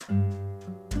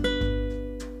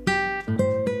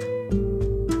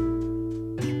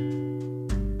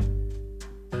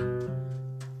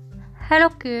Hello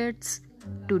kids.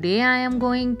 Today I am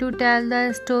going to tell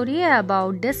the story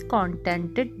about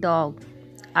discontented dog.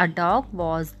 A dog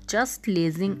was just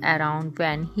lazing around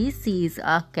when he sees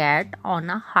a cat on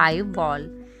a high wall.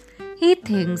 He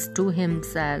thinks to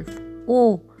himself,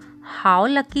 "Oh, how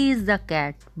lucky is the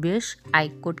cat! Wish I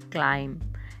could climb."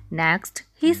 Next,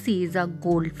 he sees a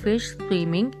goldfish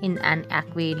swimming in an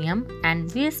aquarium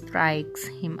and wish strikes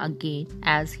him again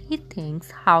as he thinks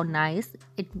how nice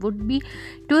it would be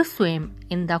to swim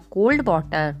in the cold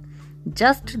water.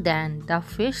 Just then the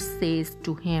fish says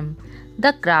to him,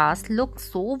 "The grass looks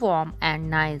so warm and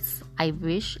nice. I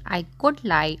wish I could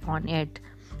lie on it."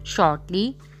 Shortly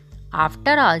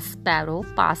after, a sparrow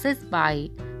passes by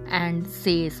and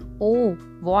says, "Oh,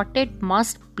 what it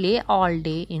must play all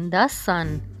day in the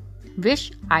sun. Wish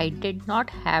I did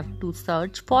not have to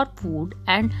search for food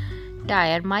and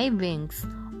tire my wings."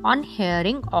 On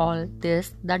hearing all this,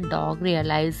 the dog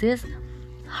realizes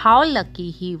how lucky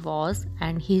he was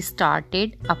and he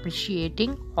started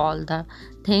appreciating all the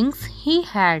things he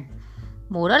had.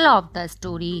 Moral of the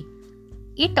story: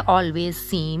 it always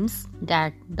seems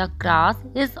that the grass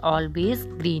is always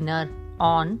greener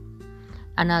on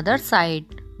another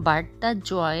side, but the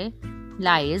joy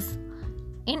lies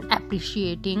in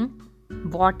appreciating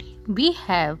what we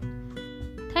have.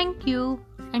 Thank you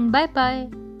and bye bye.